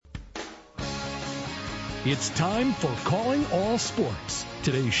It's time for Calling All Sports.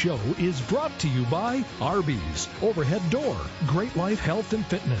 Today's show is brought to you by Arby's, Overhead Door, Great Life Health and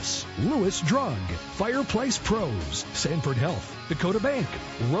Fitness, Lewis Drug, Fireplace Pros, Sanford Health, Dakota Bank,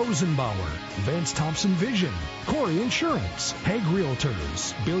 Rosenbauer, Vance Thompson Vision, Corey Insurance, Hague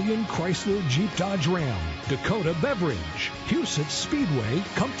Realtors, Billion Chrysler Jeep Dodge Ram, Dakota Beverage, Huset's Speedway,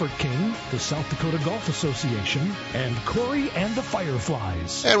 Comfort King, the South Dakota Golf Association, and Corey and the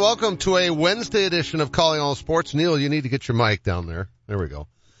Fireflies. And welcome to a Wednesday edition of Calling All Sports. Neil, you need to get your mic down there. There we go.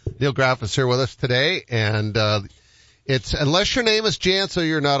 Neil Graff is here with us today, and it's unless your name is Jansa,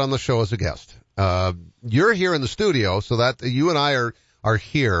 you're not on the show as a guest. You're here in the studio, so that you and I are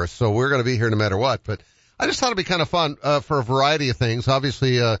here, so we're going to be here no matter what. But I just thought it'd be kind of fun for a variety of things.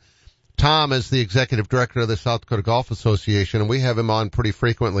 Obviously, Tom is the executive director of the South Dakota Golf Association, and we have him on pretty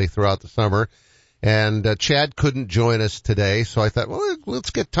frequently throughout the summer. And Chad couldn't join us today, so I thought, well,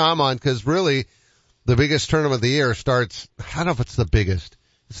 let's get Tom on, because really the biggest tournament of the year starts, I don't know if it's the biggest.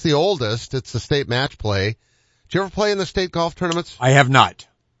 It's the oldest. It's the state match play. Did you ever play in the state golf tournaments? I have not.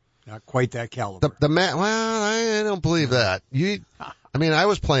 Not quite that caliber. Well, I don't believe that. I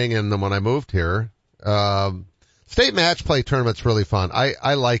was playing in them when I moved here. State match play tournament's really fun.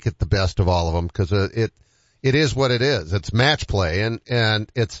 I like it the best of all of them, because it is what it is. It's match play,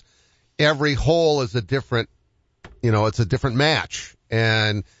 and it's every hole is a different, it's a different match.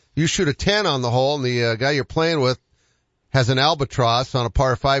 And you shoot a 10 on the hole, and the guy you're playing with has an albatross on a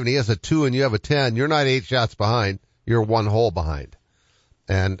par 5, and he has a 2 and you have a 10. You're not 8 shots behind. You're 1 hole behind.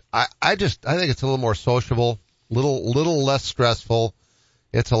 And I think it's a little more sociable, little less stressful.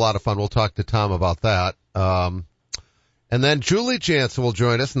 It's a lot of fun. We'll talk to Tom about that. And then Julie Jansa will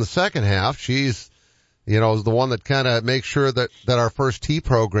join us in the second half. She's, the one that kind of makes sure that our first tee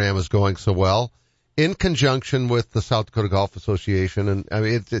program is going so well, in conjunction with the South Dakota Golf Association. And I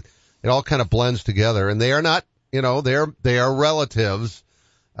mean, it all kind of blends together, and they are not, they are relatives.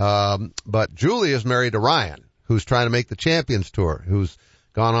 But Julie is married to Ryan, who's trying to make the Champions Tour, who's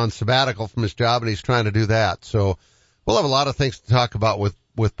gone on sabbatical from his job, and he's trying to do that. So we'll have a lot of things to talk about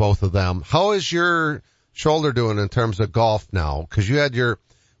with both of them. How is your shoulder doing in terms of golf now? Cause you had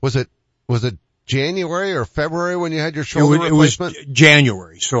was it January or February when you had your shoulder replacement? It was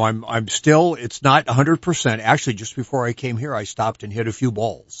January. So I'm still, it's not 100%. Actually, just before I came here, I stopped and hit a few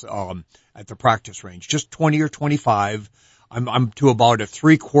balls, at the practice range, just 20 or 25. I'm to about a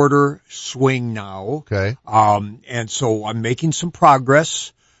 3/4 swing now. Okay. And so I'm making some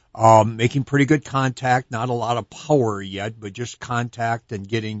progress, making pretty good contact, not a lot of power yet, but just contact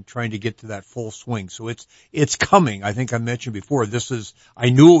and trying to get to that full swing. So it's coming. I think I mentioned before, I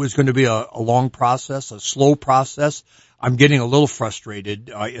knew it was going to be a long process, a slow process. I'm getting a little frustrated,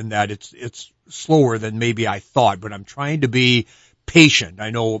 in that it's slower than maybe I thought, but I'm trying to be patient.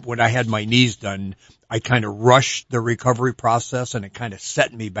 I know when I had my knees done, I kind of rushed the recovery process, and it kind of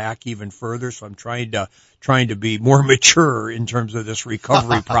set me back even further. So I'm trying to be more mature in terms of this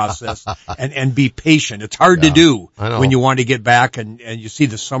recovery process and be patient. It's hard to do when you want to get back and you see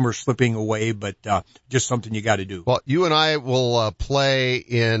the summer slipping away, but just something you got to do. Well, you and I will play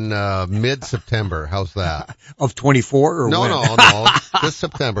in mid-September. How's that? Of 24 or No, when? no. This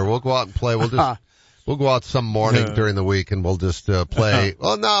September. We'll go out and play. We'll go out some morning during the week, and we'll just play.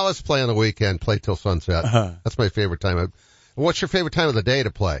 Well, no, let's play on the weekend. Play till sunset. That's my favorite time. What's your favorite time of the day to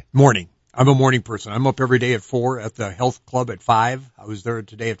play? Morning. I'm a morning person. I'm up every day at 4 at the health club at 5. I was there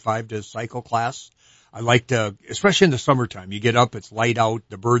today at 5 to cycle class. I like to, especially in the summertime, you get up, it's light out,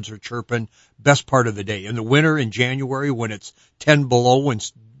 the birds are chirping, best part of the day. In the winter, in January, when it's 10 below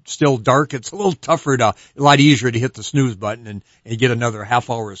and still dark, it's a little tougher a lot easier to hit the snooze button and get another half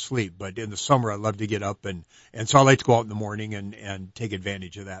hour of sleep. But in the summer, I love to get up and so I like to go out in the morning and take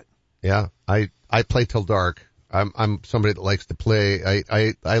advantage of that. Yeah. I play till dark. I'm somebody that likes to play.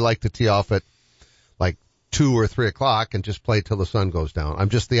 I like to tee off at like 2 or 3 o'clock and just play till the sun goes down. I'm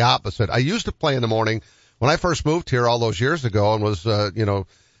just the opposite. I used to play in the morning when I first moved here all those years ago and was,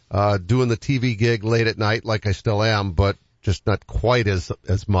 doing the TV gig late at night like I still am, but just not quite as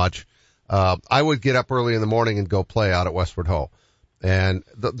much. I would get up early in the morning and go play out at Westward Ho. And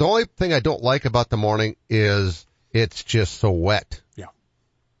the only thing I don't like about the morning is it's just so wet. Yeah.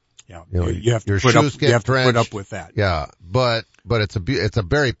 Yeah. You have to put up with that. Yeah. But it's a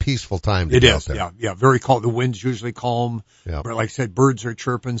very peaceful time to be out there. Yeah. Yeah. Very calm. The wind's usually calm. Yeah. But like I said, birds are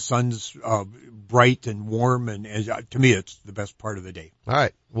chirping, sun's, bright and warm. And to me, it's the best part of the day. All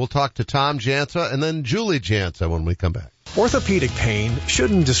right. We'll talk to Tom Jansa and then Julie Jansa when we come back. Orthopedic pain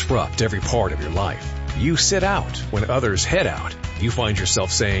shouldn't disrupt every part of your life. You sit out when others head out. You find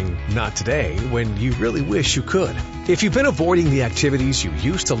yourself saying, not today, when you really wish you could. If you've been avoiding the activities you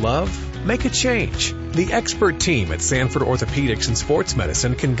used to love, make a change. The expert team at Sanford Orthopedics and Sports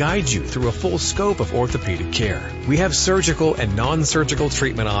Medicine can guide you through a full scope of orthopedic care. We have surgical and non-surgical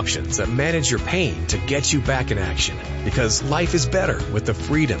treatment options that manage your pain to get you back in action. Because life is better with the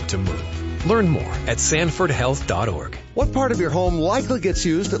freedom to move. Learn more at sanfordhealth.org. What part of your home likely gets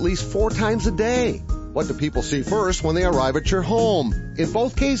used at least 4 times a day? What do people see first when they arrive at your home? In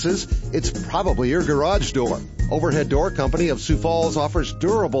both cases, it's probably your garage door. Overhead Door Company of Sioux Falls offers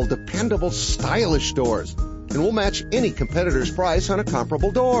durable, dependable, stylish doors and will match any competitor's price on a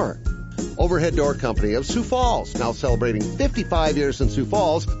comparable door. Overhead Door Company of Sioux Falls, now celebrating 55 years in Sioux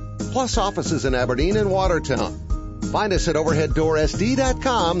Falls, plus offices in Aberdeen and Watertown. Find us at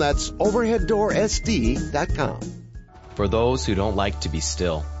overheaddoorsd.com. That's overheaddoorsd.com. For those who don't like to be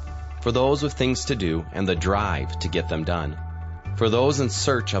still. For those with things to do and the drive to get them done. For those in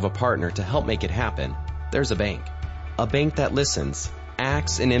search of a partner to help make it happen, there's a bank. A bank that listens,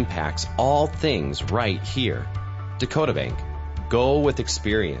 acts, and impacts all things right here. Dakota Bank. Go with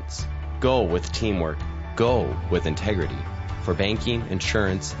experience. Go with teamwork. Go with integrity. For banking,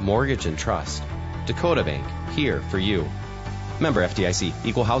 insurance, mortgage, and trust. Dakota Bank. Here for you. Member FDIC.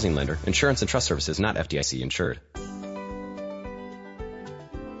 Equal housing lender. Insurance and trust services not FDIC insured.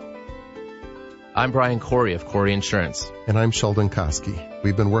 I'm Brian Corey of Corey Insurance. And I'm Sheldon Koski.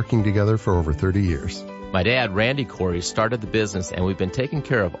 We've been working together for over 30 years. My dad, Randy Corey, started the business, and we've been taking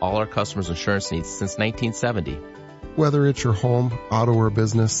care of all our customers' insurance needs since 1970. Whether it's your home, auto, or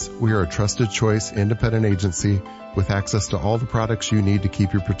business, we are a trusted choice independent agency with access to all the products you need to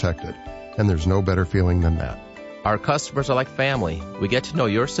keep you protected. And there's no better feeling than that. Our customers are like family. We get to know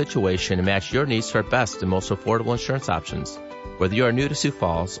your situation and match your needs to our best and most affordable insurance options. Whether you are new to Sioux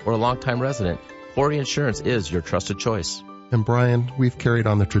Falls or a longtime resident, Corey Insurance is your trusted choice. And Brian, we've carried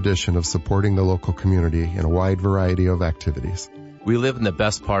on the tradition of supporting the local community in a wide variety of activities. We live in the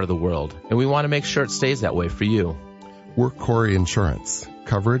best part of the world, and we want to make sure it stays that way for you. We're Corey Insurance.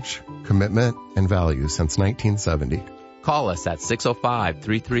 Coverage, commitment, and value since 1970. Call us at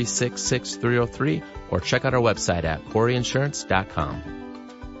 605-336-6303 or check out our website at coreyinsurance.com.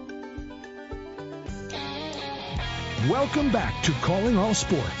 Welcome back to Calling All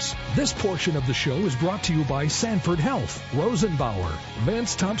Sports. This portion of the show is brought to you by Sanford Health, Rosenbauer,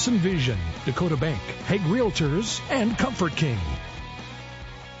 Vance Thompson Vision, Dakota Bank, Hague Realtors, and Comfort King.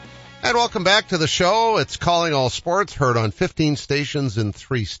 And welcome back to the show. It's Calling All Sports, heard on 15 stations in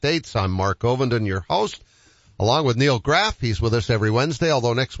 3 states. I'm Mark Ovenden, your host, along with Neil Graff. He's with us every Wednesday,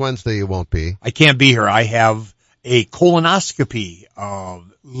 although next Wednesday you won't be. I can't be here. I have a colonoscopy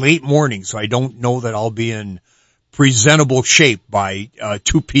late morning, so I don't know that I'll be in presentable shape by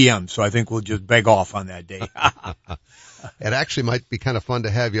 2 p.m., so I think we'll just beg off on that day. It actually might be kind of fun to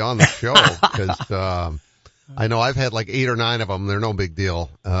have you on the show, because I know I've had like 8 or 9 of them. They're no big deal.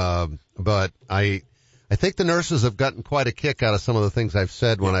 But I think the nurses have gotten quite a kick out of some of the things I've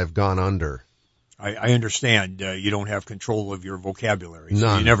said when I've gone under. I understand you don't have control of your vocabulary, so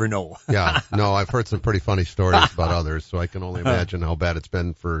None. you never know. Yeah, no, I've heard some pretty funny stories about others, so I can only imagine how bad it's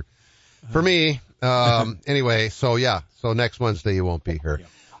been for me. Anyway, so next Wednesday you won't be here.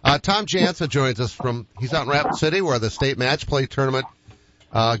 Tom Jansa joins us he's out in Rapid City where the state match play tournament,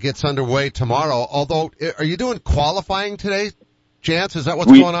 gets underway tomorrow. Although, are you doing qualifying today, Jance? Is that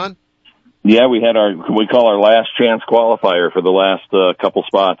what's going on? Yeah, we call our last chance qualifier for the last, couple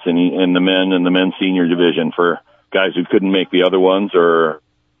spots in the men and the men's senior division for guys who couldn't make the other ones or,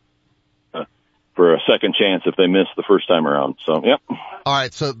 for a second chance if they missed the first time around. So, yep. All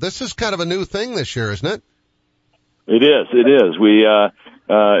right. So this is kind of a new thing this year, isn't it? It is. We,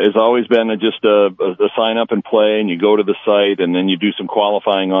 it's always been just a sign up and play, and you go to the site and then you do some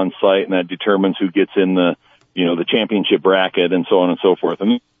qualifying on site, and that determines who gets in the championship bracket and so on and so forth.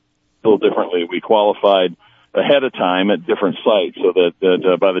 And a little differently, we qualified ahead of time at different sites so that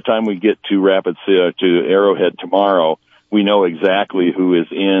by the time we get to to Arrowhead tomorrow, we know exactly who is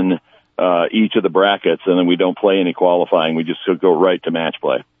in each of the brackets, and then we don't play any qualifying. We just go right to match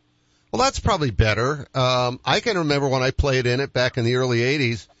play. Well, that's probably better. I can remember when I played in it back in the early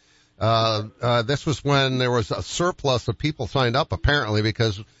 80s. This was when there was a surplus of people signed up, apparently,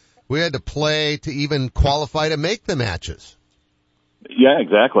 because we had to play to even qualify to make the matches. Yeah,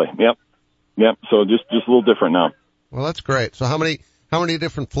 exactly. Yep. So just a little different now. Well, that's great. So how many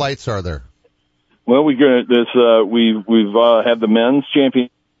different flights are there? Well, we've had the men's champion.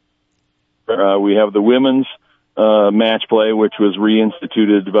 We have the women's match play, which was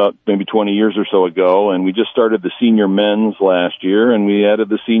reinstituted about maybe 20 years or so ago, and we just started the senior men's last year, and we added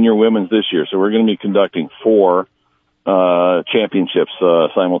the senior women's this year. So we're going to be conducting 4 championships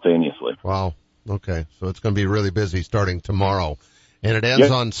simultaneously. Wow. Okay, so it's going to be really busy starting tomorrow, and it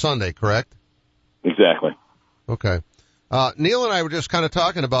ends on Sunday, correct? Exactly. Okay. Neil and I were just kind of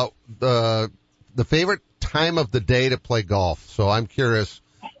talking about the favorite time of the day to play golf. So I'm curious,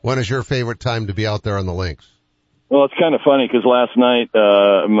 when is your favorite time to be out there on the links? Well, it's kind of funny because last night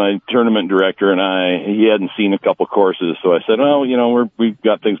my tournament director and he hadn't seen a couple courses, so I said, "Oh, we've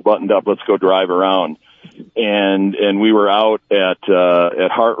got things buttoned up. Let's go drive around." And we were out at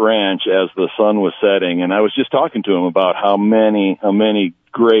Hart Ranch as the sun was setting, and I was just talking to him about how many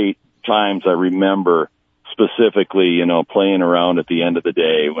great times I remember specifically, playing around at the end of the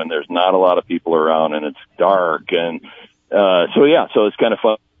day when there's not a lot of people around and it's dark, and so it's kind of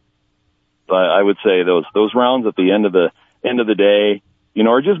fun. I would say those rounds at the end of the day,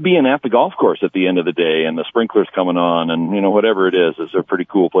 or just being at the golf course at the end of the day and the sprinklers coming on and whatever it is a pretty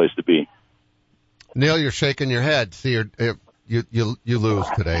cool place to be. Neil, you're shaking your head. See, you lose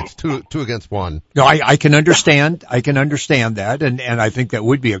today. It's two against one. No, I can understand. I can understand that, and I think that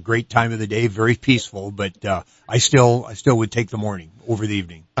would be a great time of the day, very peaceful. But I still would take the morning over the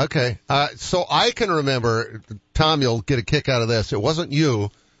evening. Okay, so I can remember, Tom, you'll get a kick out of this. It wasn't you,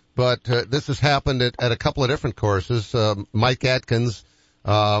 but this has happened at a couple of different courses. Mike Atkins,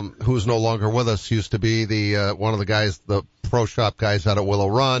 who's no longer with us, used to be the one of the guys, the pro shop guys out at Willow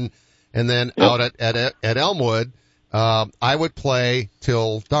Run. And then out at Elmwood, I would play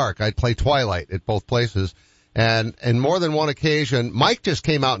till dark. I'd play twilight at both places. And more than one occasion, Mike just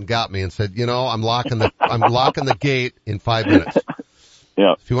came out and got me and said, I'm locking the gate in 5 minutes.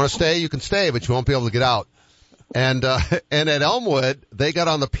 Yeah. If you want to stay, you can stay, but you won't be able to get out. And at Elmwood, they got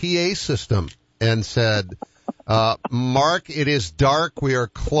on the PA system and said, Mark, it is dark. We are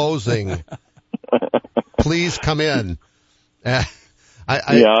closing. Please come in.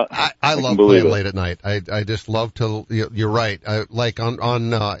 I love playing late at night. I just love to, you're right. Like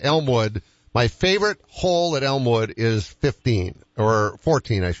on Elmwood, my favorite hole at Elmwood is 15 or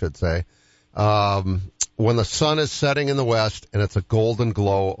 14, I should say. When the sun is setting in the west and it's a golden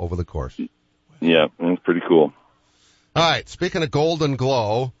glow over the course. Yeah, it's pretty cool. All right. Speaking of golden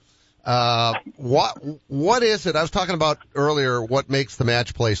glow, what is it? I was talking about earlier what makes the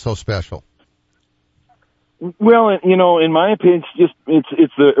match play so special. Well, in my opinion,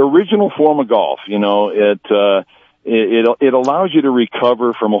 it's the original form of golf. It allows you to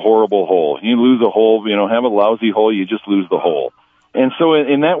recover from a horrible hole. You lose a hole, have a lousy hole, you just lose the hole. And so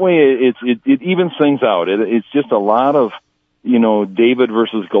in that way, it evens things out. It's just a lot of, David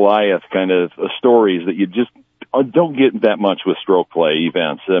versus Goliath kind of stories that you just don't get that much with stroke play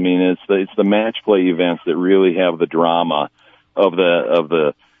events. I mean, it's the match play events that really have the drama of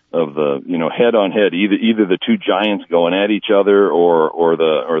the head on head, either the two giants going at each other or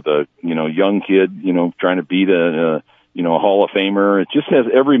the young kid, trying to beat a Hall of Famer. It just has,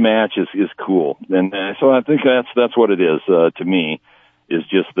 every match is cool. And so I think that's what it is, to me, is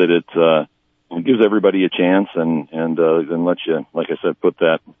just that it gives everybody a chance and lets you, like I said, put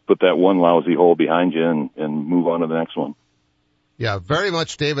that one lousy hole behind you and move on to the next one. Yeah, very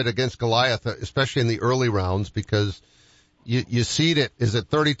much David against Goliath, especially in the early rounds, because you seed it. Is it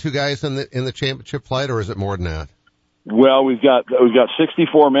 32 guys in the championship flight, or is it more than that? Well, we've got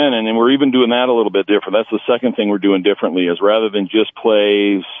 64 men, and we're even doing that a little bit different. That's the second thing we're doing differently, is rather than just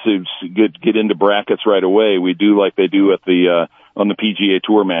play get into brackets right away, we do like they do at the on the PGA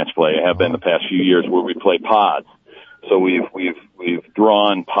Tour match play. I have been the past few years, where we play pods. So we've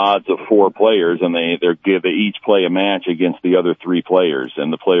drawn pods of 4 players, and they each play a match against the other 3 players,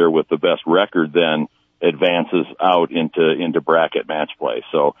 and the player with the best record then advances out into bracket match play.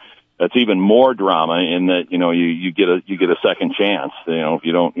 So that's even more drama in that, you get a second chance. If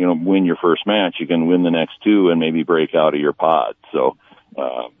you don't, win your first match, you can win the next 2 and maybe break out of your pod. So,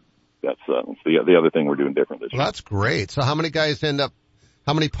 that's the other thing we're doing different this year. Well, that's great. So how many guys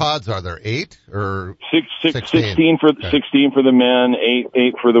how many pods are there? 8 or 16 for 16 for the men,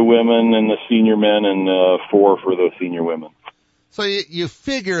 8 for the women and the senior men, and 4 for the senior women. So you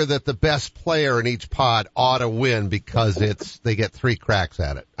figure that the best player in each pod ought to win because they get 3 cracks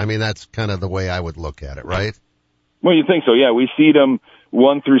at it. I mean, that's kind of the way I would look at it, right? Well, you think so? Yeah, we seed them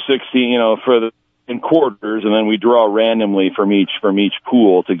 1 through 16, in quarters, and then we draw randomly from each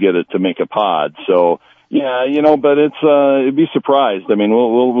pool to get it to make a pod. So yeah, but it'd be surprised. I mean,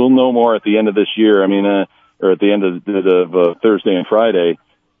 we'll know more at the end of this year. I mean, or at the end of Thursday and Friday.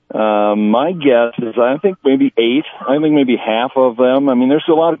 My guess is I think maybe 8. I think maybe half of them. I mean, there's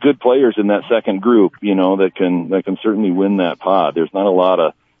a lot of good players in that second group, that can certainly win that pod. There's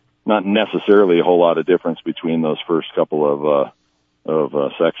not necessarily a whole lot of difference between those first couple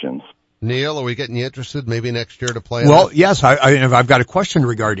of sections. Neil, are we getting you interested maybe next year to play? Well, yes, I've got a question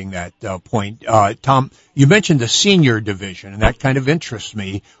regarding that point. Tom, you mentioned the senior division, and that kind of interests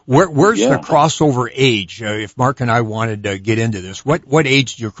me. Where's the crossover age? If Mark and I wanted to get into this, what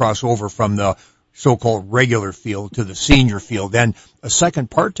age do you cross over from the so-called regular field to the senior field? Then a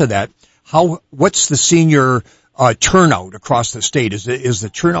second part to that, what's the senior turnout across the state? Is the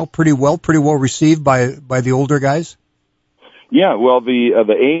turnout pretty well received by the older guys? Yeah, well,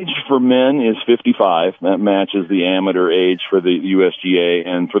 the age for men is 55. That matches the amateur age for the USGA,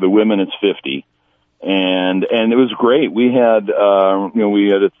 and for the women it's 50. And it was great. We had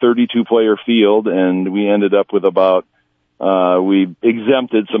a 32 player field, and we ended up with about we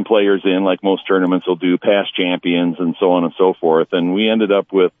exempted some players in, like most tournaments will do, past champions and so on and so forth. And we ended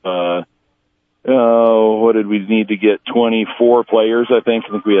up with what did we need to get? 24 players, I think.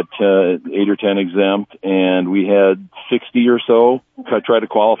 I think we had 8 or 10 exempt, and we had 60 or so try to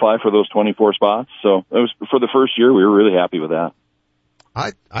qualify for those 24 spots. So it was, for the first year, we were really happy with that.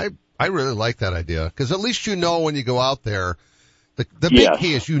 I really like that idea, because at least when you go out there, the big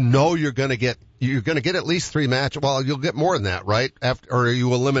key is you're going to get at least 3 matches. Well, you'll get more than that, right? Or are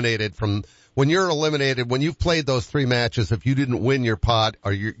you eliminated from? When you're eliminated, when you've played those 3 matches, if you didn't win your pot,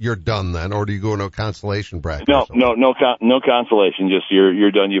 you're done then, or do you go into a consolation bracket? No consolation. Just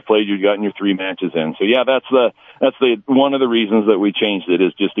you're done. You played. You've gotten your 3 matches in. So yeah, that's the one of the reasons that we changed it,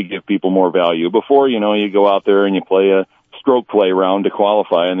 is just to give people more value. Before, you go out there and you play a stroke play round to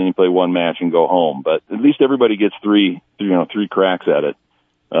qualify, and then you play 1 match and go home. But at least everybody gets 3 cracks at it.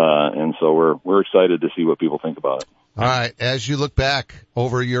 And so we're excited to see what people think about it. All right, as you look back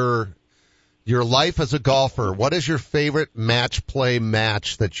over your life as a golfer, what is your favorite match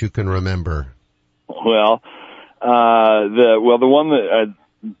that you can remember? Well, the one that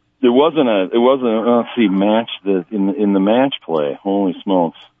there wasn't let's see, match in the match play. Holy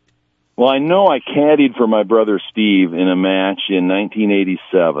smokes! Well, I know I caddied for my brother Steve in a match in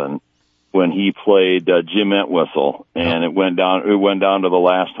 1987 when he played Jim Entwistle, and it went down to the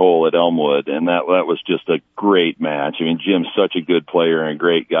last hole at Elmwood, and that was just a great match. I mean, Jim's such a good player and a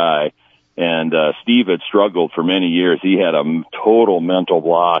great guy. And Steve had struggled for many years. He had a total mental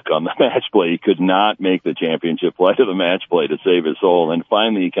block on the match play. He could not make the championship play to the match play to save his soul. And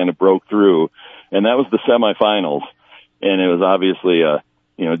finally, he kind of broke through, and that was the semifinals. And it was obviously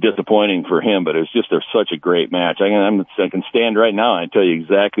disappointing for him, but it was just such a great match. I can stand right now and tell you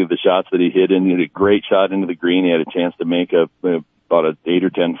exactly the shots that he hit in. He had a great shot into the green. He had a chance to make about an 8 or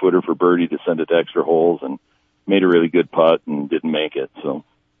 10 footer for birdie to send it to extra holes, and made a really good putt and didn't make it. So.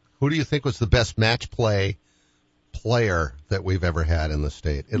 Who do you think was the best match play player that we've ever had in the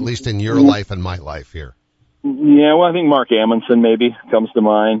state, at least in your life and my life here? Yeah, well, I think Mark Amundsen maybe comes to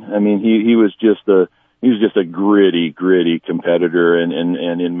mind. I mean, he was just a gritty competitor, and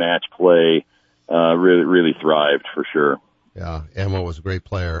in match play, really thrived for sure. Yeah, Emma was a great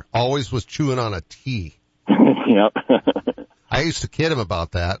player. Always was chewing on a tee. Yep. I used to kid him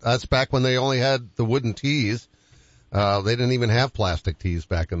about that. That's back when they only had the wooden tees. They didn't even have plastic tees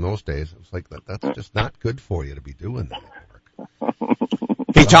back in those days. It was like, that's just not good for you to be doing that.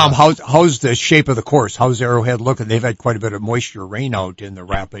 Hey, Tom, how's the shape of the course? How's Arrowhead looking? They've had quite a bit of moisture rain out in the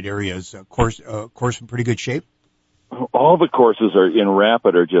Rapid areas. Course in pretty good shape? All the courses in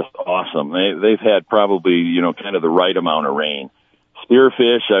Rapid are just awesome. They've had probably, kind of the right amount of rain.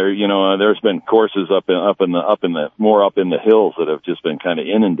 Spearfish there's been courses up in the hills that have just been kind of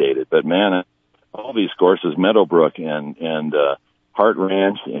inundated. But man, all these courses, Meadowbrook and Hart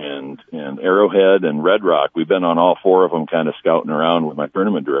Ranch and Arrowhead and Red Rock, we've been on all 4 of them, kind of scouting around with my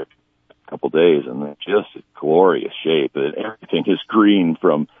tournament director a couple days, and they're just a glorious shape. Everything is green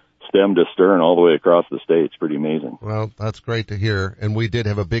from stem to stern all the way across the state. It's pretty amazing. Well, that's great to hear. And we did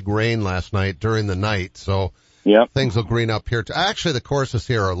have a big rain last night during the night, so things will green up here too. Actually, the courses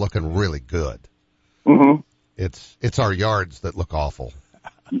here are looking really good. Mm-hmm. It's our yards that look awful.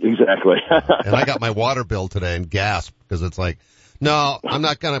 Exactly. And I got my water bill today and gasped, because it's like, no, I'm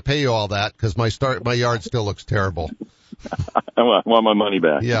not going to pay you all that, because my yard still looks terrible. I want my money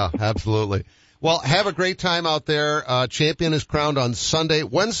back. Yeah, absolutely. Well, have a great time out there. Champion is crowned on Sunday.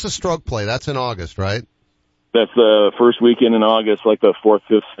 When's the stroke play? That's in August, right? That's the first weekend in August, like the 4th,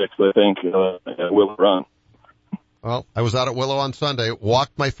 5th, 6th, I think, at Willow Run. Well, I was out at Willow on Sunday,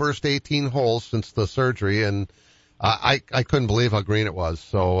 walked my first 18 holes since the surgery, and I couldn't believe how green it was.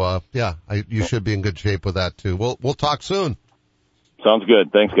 So, you should be in good shape with that too. We'll talk soon. Sounds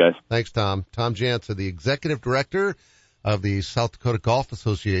good. Thanks, guys. Thanks, Tom. Tom Jansa, the executive director of the South Dakota Golf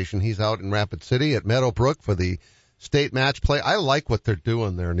Association. He's out in Rapid City at Meadowbrook for the state match play. I like what they're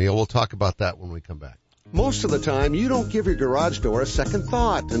doing there, Neil. We'll talk about that when we come back. Most of the time, you don't give your garage door a second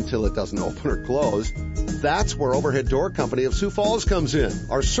thought until it doesn't open or close. That's where Overhead Door Company of Sioux Falls comes in.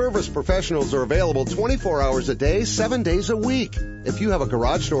 Our service professionals are available 24 hours a day, 7 days a week. If you have a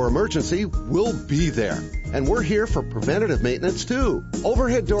garage door emergency, we'll be there. And we're here for preventative maintenance, too.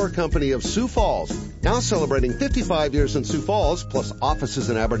 Overhead Door Company of Sioux Falls, now celebrating 55 years in Sioux Falls, plus offices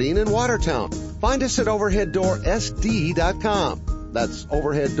in Aberdeen and Watertown. Find us at overheaddoorsd.com. That's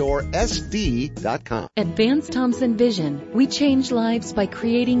overheaddoorsd.com. At Vance Thompson Vision, we change lives by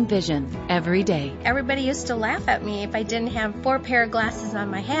creating vision every day. Everybody used to laugh at me if I didn't have 4 pair of glasses on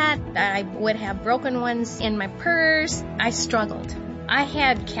my head. I would have broken ones in my purse. I struggled. I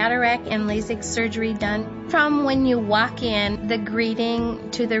had cataract and LASIK surgery done. From when you walk in, the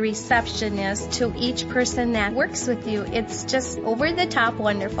greeting to the receptionist, to each person that works with you, it's just over the top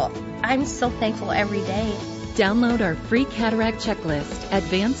wonderful. I'm so thankful every day. Download our free cataract checklist at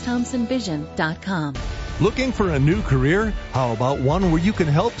VanceThompsonVision.com. Looking for a new career? How about one where you can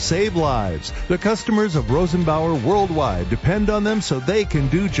help save lives? The customers of Rosenbauer worldwide depend on them so they can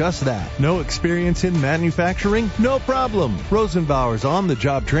do just that. No experience in manufacturing? No problem. Rosenbauer's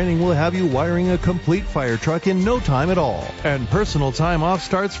on-the-job training will have you wiring a complete fire truck in no time at all. And personal time off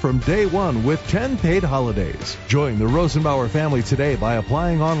starts from day one with 10 paid holidays. Join the Rosenbauer family today by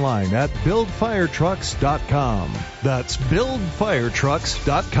applying online at BuildFireTrucks.com. That's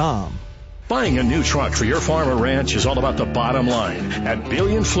BuildFireTrucks.com. Buying a new truck for your farm or ranch is all about the bottom line. At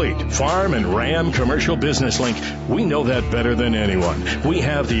Billion Fleet, Farm and Ram Commercial Business Link, we know that better than anyone. We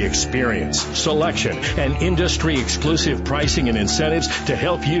have the experience, selection, and industry-exclusive pricing and incentives to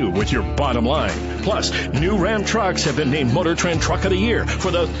help you with your bottom line. Plus, new Ram trucks have been named Motor Trend Truck of the Year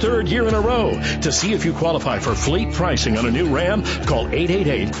for the 3rd year in a row. To see if you qualify for fleet pricing on a new Ram, call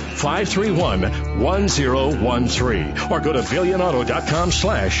 888-531-1013 or go to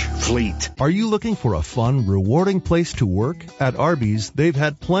billionauto.com/fleet. Are you looking for a fun, rewarding place to work? At Arby's, they've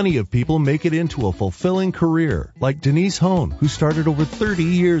had plenty of people make it into a fulfilling career, like Denise Hone, who started over 30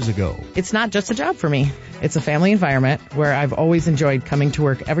 years ago. It's not just a job for me. It's a family environment where I've always enjoyed coming to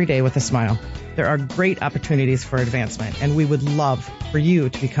work every day with a smile. There are great opportunities for advancement, and we would love for you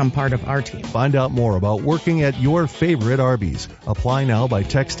to become part of our team. Find out more about working at your favorite Arby's. Apply now by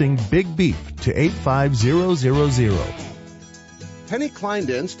texting Big Beef to 85000. Penny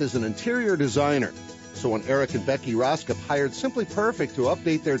Kleindienst is an interior designer. So when Eric and Becky Roskop hired Simply Perfect to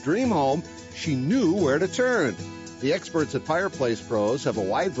update their dream home, she knew where to turn. The experts at Fireplace Pros have a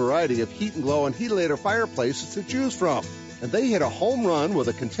wide variety of heat and glow and Heatilator fireplaces to choose from. And they hit a home run with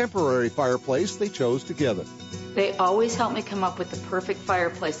a contemporary fireplace they chose together. They always help me come up with the perfect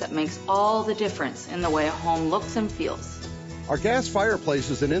fireplace that makes all the difference in the way a home looks and feels. Our gas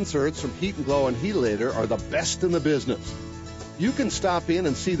fireplaces and inserts from Heat and Glow and Heatilator are the best in the business. You can stop in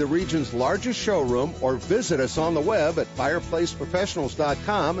and see the region's largest showroom or visit us on the web at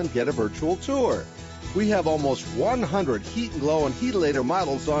fireplaceprofessionals.com and get a virtual tour. We have almost 100 Heat and Glow and Heatilator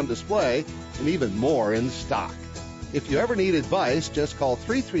models on display and even more in stock. If you ever need advice, just call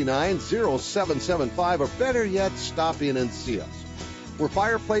 339-0775 or better yet, stop in and see us. We're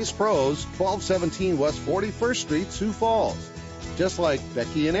Fireplace Pros, 1217 West 41st Street, Sioux Falls. Just like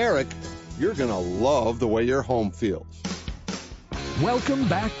Becky and Eric, you're going to love the way your home feels. Welcome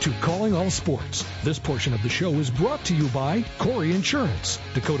back to Calling All Sports. This portion of the show is brought to you by Corey Insurance,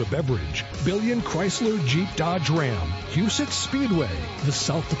 Dakota Beverage, Billion Chrysler Jeep Dodge Ram, Huset's Speedway, the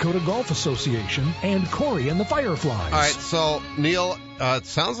South Dakota Golf Association, and Corey and the Fireflies. All right, so, Neil, it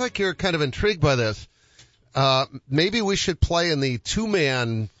sounds like you're kind of intrigued by this. Maybe we should play in the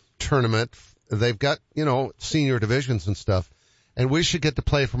two-man tournament. They've got, senior divisions and stuff. And we should get to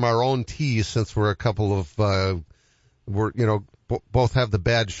play from our own tees since we're a couple of, both have the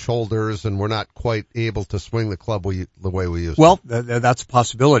bad shoulders and we're not quite able to swing the club the way we used to. Well, that's a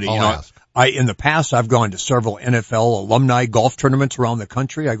possibility. Ask. In the past, I've gone to several NFL alumni golf tournaments around the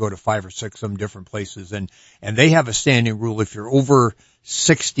country. I go to 5 or 6 of them different places, and they have a standing rule. If you're over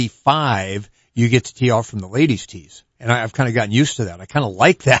 65, you get to tee off from the ladies' tees. And I've kind of gotten used to that. I kind of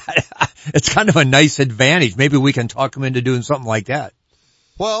like that. It's kind of a nice advantage. Maybe we can talk them into doing something like that.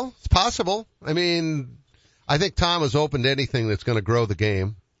 Well, it's possible. I mean, I think Tom is open to anything that's going to grow the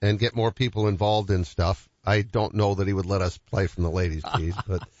game and get more people involved in stuff. I don't know that he would let us play from the ladies' tees,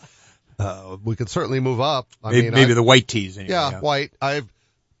 but we could certainly move up. Maybe the white tees. Anyway, yeah, white.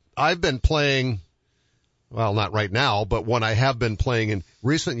 I've been playing, well, not right now, but when I have been playing in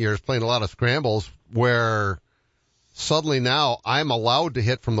recent years, playing a lot of scrambles where suddenly now I'm allowed to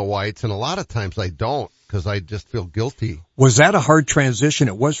hit from the whites, and a lot of times I don't because I just feel guilty. Was that a hard transition?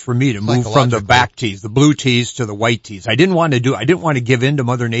 It was for me to move from the back tees, the blue tees, to the white tees. I didn't want to give in to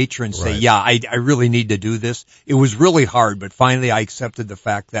Mother Nature and say, yeah, I really need to do this. It was really hard, but finally I accepted the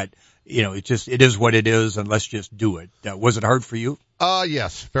fact that, it is what it is, and let's just do it. Was it hard for you?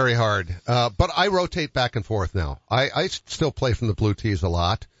 Yes, very hard. But I rotate back and forth now. I still play from the blue tees a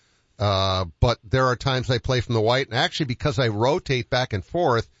lot. But there are times I play from the white, and actually because I rotate back and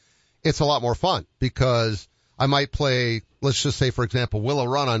forth, it's a lot more fun because I might play, let's just say, for example, Willow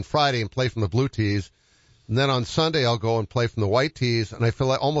Run on Friday and play from the blue tees. And then on Sunday I'll go and play from the white tees, and I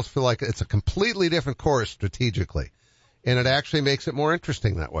almost feel like it's a completely different course strategically. And it actually makes it more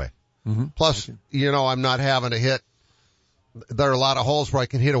interesting that way. Mm-hmm. Plus, I'm not having to hit, there are a lot of holes where I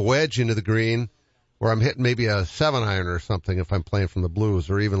can hit a wedge into the green where I'm hitting maybe a 7-iron or something if I'm playing from the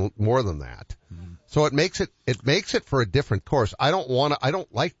blues, or even more than that. Mm-hmm. So it makes it for a different course. I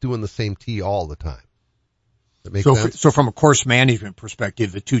don't like doing the same tee all the time. That makes sense? So from a course management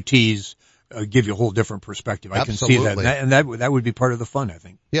perspective, the two tees give you a whole different perspective. I Absolutely. Can see that. And that would be part of the fun, I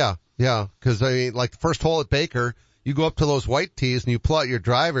think. Yeah. Cause like the first hole at Baker, you go up to those white tees and you pull out your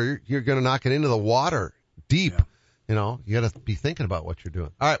driver, you're going to knock it into the water deep. Yeah. You got to be thinking about what you're doing.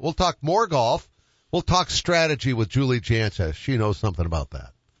 All right. We'll talk more golf. We'll talk strategy with Julie Jansa. She knows something about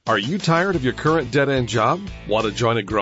that. Are you tired of your current dead-end job? Want to join a growing